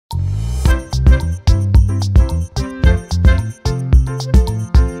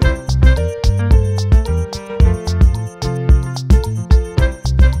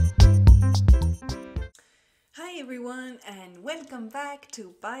back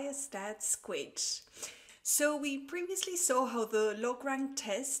to Biostat Squid. So we previously saw how the log-rank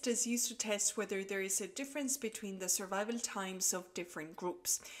test is used to test whether there is a difference between the survival times of different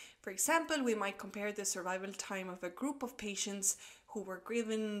groups. For example, we might compare the survival time of a group of patients who were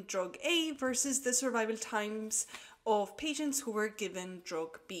given drug A versus the survival times of patients who were given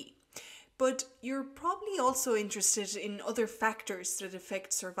drug B. But you're probably also interested in other factors that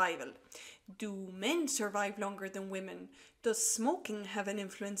affect survival. Do men survive longer than women? Does smoking have an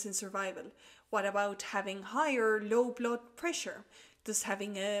influence in survival? What about having high or low blood pressure? Does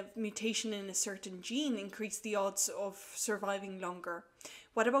having a mutation in a certain gene increase the odds of surviving longer?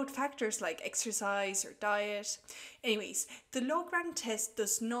 What about factors like exercise or diet? Anyways, the log-rank test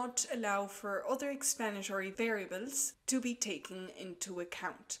does not allow for other explanatory variables to be taken into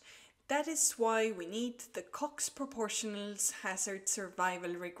account. That is why we need the COX proportionals hazard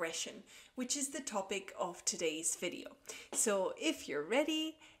survival regression, which is the topic of today's video. So if you're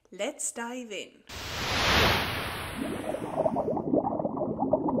ready, let's dive in.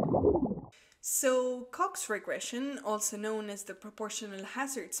 So COX regression, also known as the proportional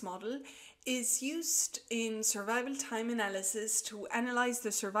hazards model, is used in survival time analysis to analyze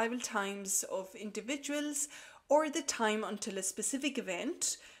the survival times of individuals or the time until a specific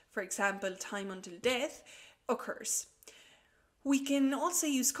event, for example, time until death, occurs. We can also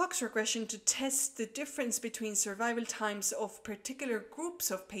use COX regression to test the difference between survival times of particular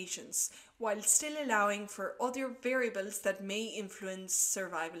groups of patients, while still allowing for other variables that may influence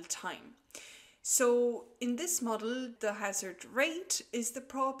survival time. So in this model, the hazard rate is the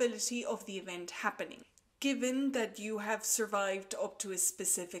probability of the event happening, given that you have survived up to a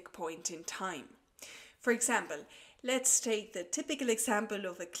specific point in time. For example, let's take the typical example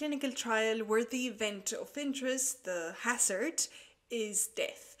of a clinical trial where the event of interest, the hazard, is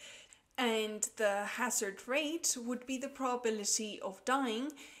death. And the hazard rate would be the probability of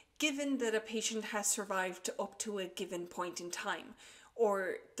dying given that a patient has survived up to a given point in time,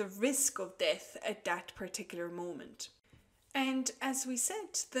 or the risk of death at that particular moment. And as we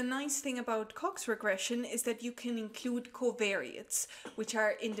said, the nice thing about COX regression is that you can include covariates, which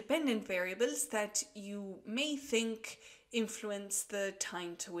are independent variables that you may think influence the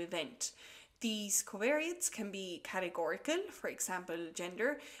time to event. These covariates can be categorical, for example,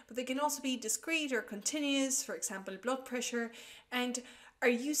 gender, but they can also be discrete or continuous, for example, blood pressure, and are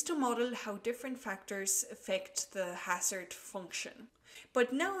used to model how different factors affect the hazard function.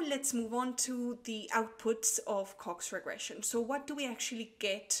 But now let's move on to the outputs of COX regression. So what do we actually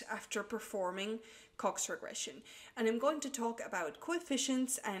get after performing COX regression? And I'm going to talk about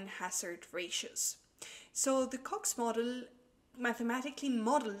coefficients and hazard ratios. So the COX model mathematically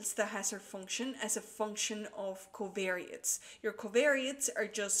models the hazard function as a function of covariates. Your covariates are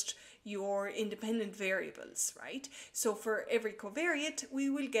just your independent variables, right? So for every covariate, we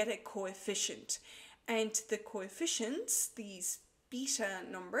will get a coefficient. And the coefficients, these beta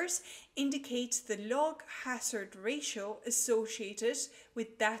numbers, indicate the log hazard ratio associated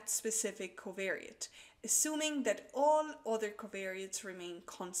with that specific covariate, assuming that all other covariates remain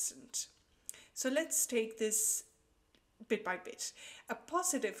constant. So let's take this bit by bit. A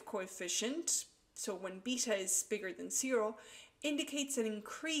positive coefficient, so when beta is bigger than 0, indicates an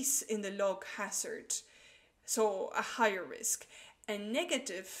increase in the log hazard, so a higher risk. A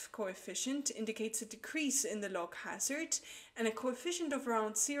negative coefficient indicates a decrease in the log hazard, and a coefficient of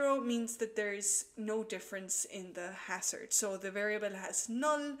around 0 means that there is no difference in the hazard. So the variable has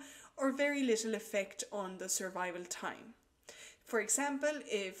null or very little effect on the survival time. For example,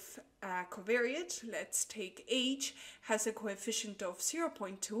 if a covariate, let's take age, has a coefficient of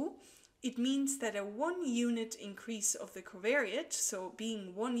 0.2, it means that a 1 unit increase of the covariate, so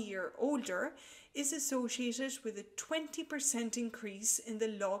being 1 year older, is associated with a 20% increase in the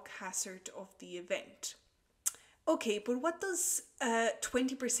log hazard of the event. Okay, but what does a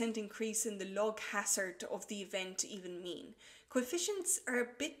 20% increase in the log hazard of the event even mean? Coefficients are a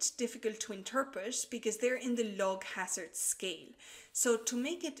bit difficult to interpret because they're in the log hazard scale. So to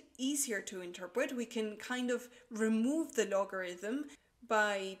make it easier to interpret, we can kind of remove the logarithm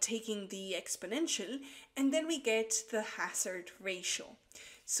by taking the exponential, and then we get the hazard ratio.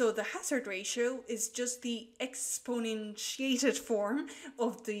 So the hazard ratio is just the exponentiated form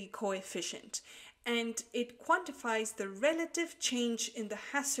of the coefficient, and it quantifies the relative change in the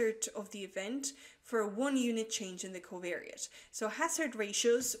hazard of the event for a 1 unit change in the covariate. So hazard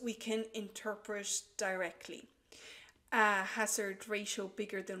ratios we can interpret directly. A hazard ratio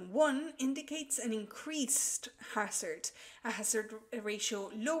bigger than 1 indicates an increased hazard. A hazard ratio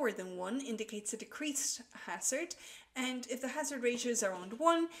lower than 1 indicates a decreased hazard. And if the hazard ratio is around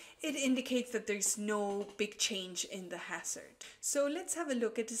 1, it indicates that there's no big change in the hazard. So let's have a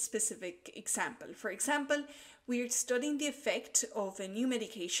look at a specific example. For example, we're studying the effect of a new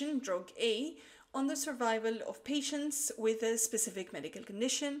medication, drug A, on the survival of patients with a specific medical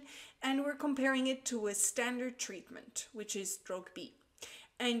condition, and we're comparing it to a standard treatment, which is drug B.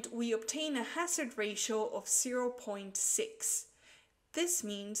 And we obtain a hazard ratio of 0.6. This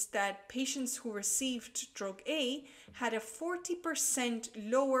means that patients who received drug A had a 40%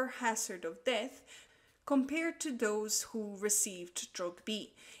 lower hazard of death compared to those who received drug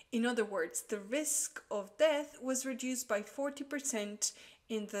B. In other words, the risk of death was reduced by 40%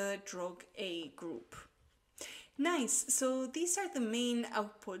 in the drug A group. Nice, so these are the main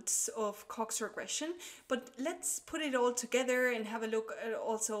outputs of COX regression, but let's put it all together and have a look at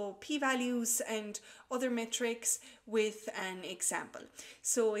also p-values and other metrics with an example.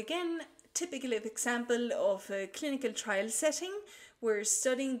 So again, typical example of a clinical trial setting. We're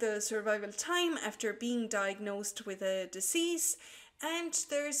studying the survival time after being diagnosed with a disease, and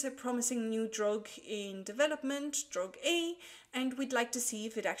there's a promising new drug in development, drug A, and we'd like to see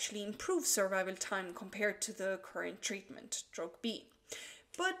if it actually improves survival time compared to the current treatment, drug B.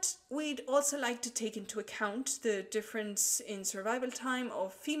 But we'd also like to take into account the difference in survival time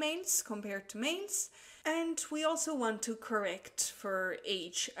of females compared to males, and we also want to correct for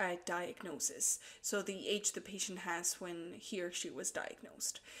age at diagnosis, so the age the patient has when he or she was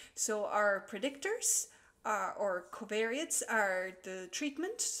diagnosed. So our predictors or covariates are the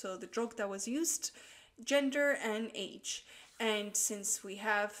treatment, so the drug that was used, gender and age. And since we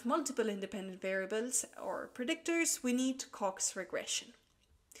have multiple independent variables or predictors, we need COX regression.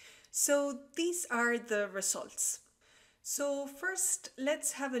 So these are the results. So first,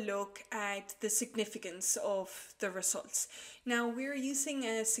 let's have a look at the significance of the results. Now, we're using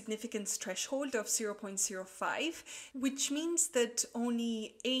a significance threshold of 0.05, which means that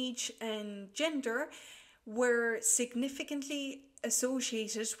only age and gender were significantly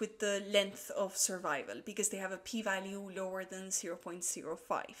associated with the length of survival because they have a p-value lower than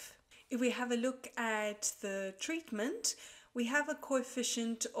 0.05. If we have a look at the treatment, we have a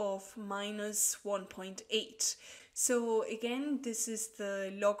coefficient of minus 1.8. So again, this is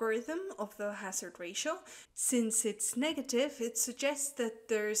the logarithm of the hazard ratio. Since it's negative, it suggests that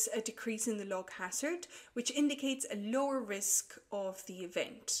there's a decrease in the log hazard, which indicates a lower risk of the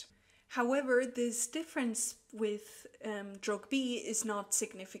event. However, this difference with drug B is not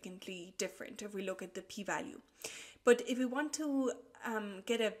significantly different if we look at the p-value. But if we want to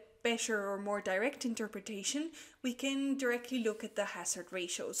get a better or more direct interpretation, we can directly look at the hazard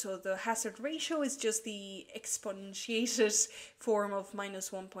ratio. So the hazard ratio is just the exponentiated form of minus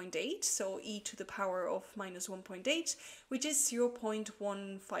 1.8, so e to the power of minus 1.8, which is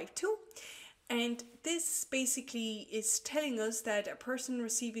 0.152. And this basically is telling us that a person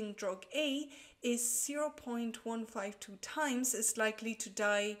receiving drug A is 0.152 times as likely to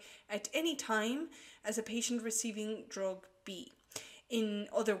die at any time as a patient receiving drug B. In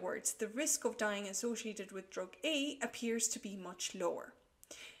other words, the risk of dying associated with drug A appears to be much lower.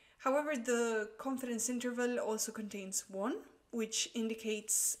 However, the confidence interval also contains 1, which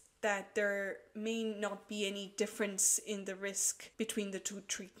indicates that there may not be any difference in the risk between the two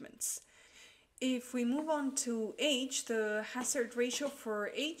treatments. If we move on to age, the hazard ratio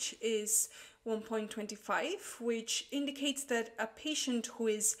for age is 1.25, which indicates that a patient who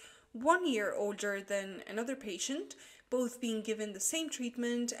is 1 year older than another patient, both being given the same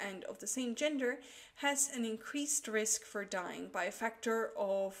treatment and of the same gender, has an increased risk for dying by a factor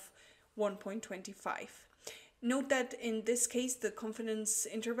of 1.25. Note that in this case, the confidence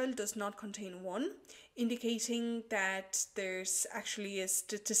interval does not contain 1, indicating that there's actually a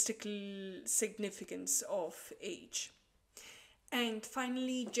statistical significance of age. And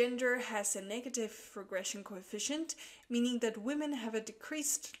finally, gender has a negative regression coefficient, meaning that women have a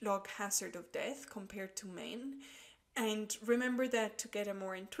decreased log hazard of death compared to men. And remember that to get a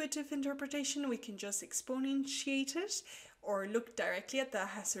more intuitive interpretation, we can just exponentiate it or look directly at the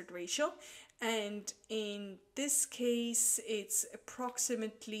hazard ratio. And in this case, it's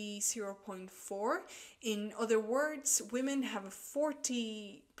approximately 0.4. In other words, women have a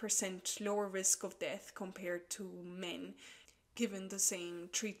 40% lower risk of death compared to men, given the same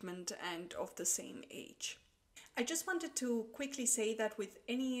treatment and of the same age. I just wanted to quickly say that with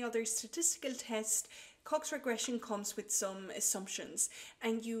any other statistical test, COX regression comes with some assumptions,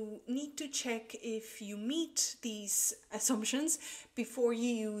 and you need to check if you meet these assumptions before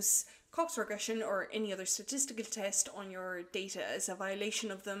you use Cox regression or any other statistical test on your data as a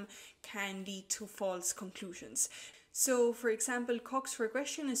violation of them can lead to false conclusions. So, for example, Cox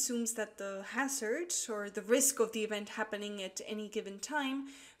regression assumes that the hazard or the risk of the event happening at any given time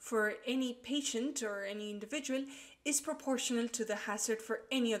for any patient or any individual is proportional to the hazard for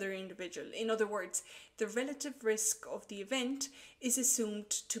any other individual. In other words, the relative risk of the event is assumed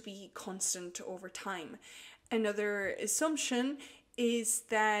to be constant over time. Another assumption is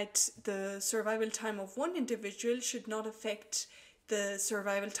that the survival time of one individual should not affect the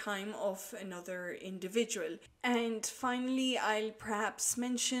survival time of another individual. And finally, I'll perhaps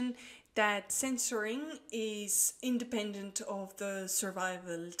mention that censoring is independent of the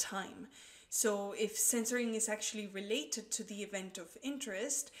survival time. So if censoring is actually related to the event of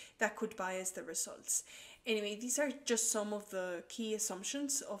interest, that could bias the results. Anyway, these are just some of the key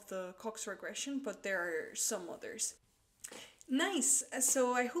assumptions of the Cox regression, but there are some others. Nice!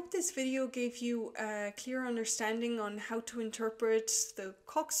 So I hope this video gave you a clear understanding on how to interpret the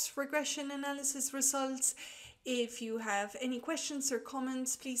Cox regression analysis results. If you have any questions or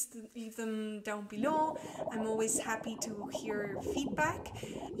comments, please leave them down below. I'm always happy to hear feedback.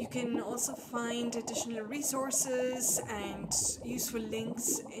 You can also find additional resources and useful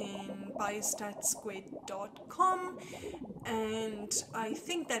links in biostatsquid.com. And I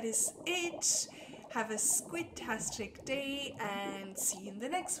think that is it. Have a squid-tastic day and see you in the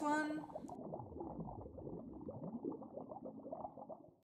next one.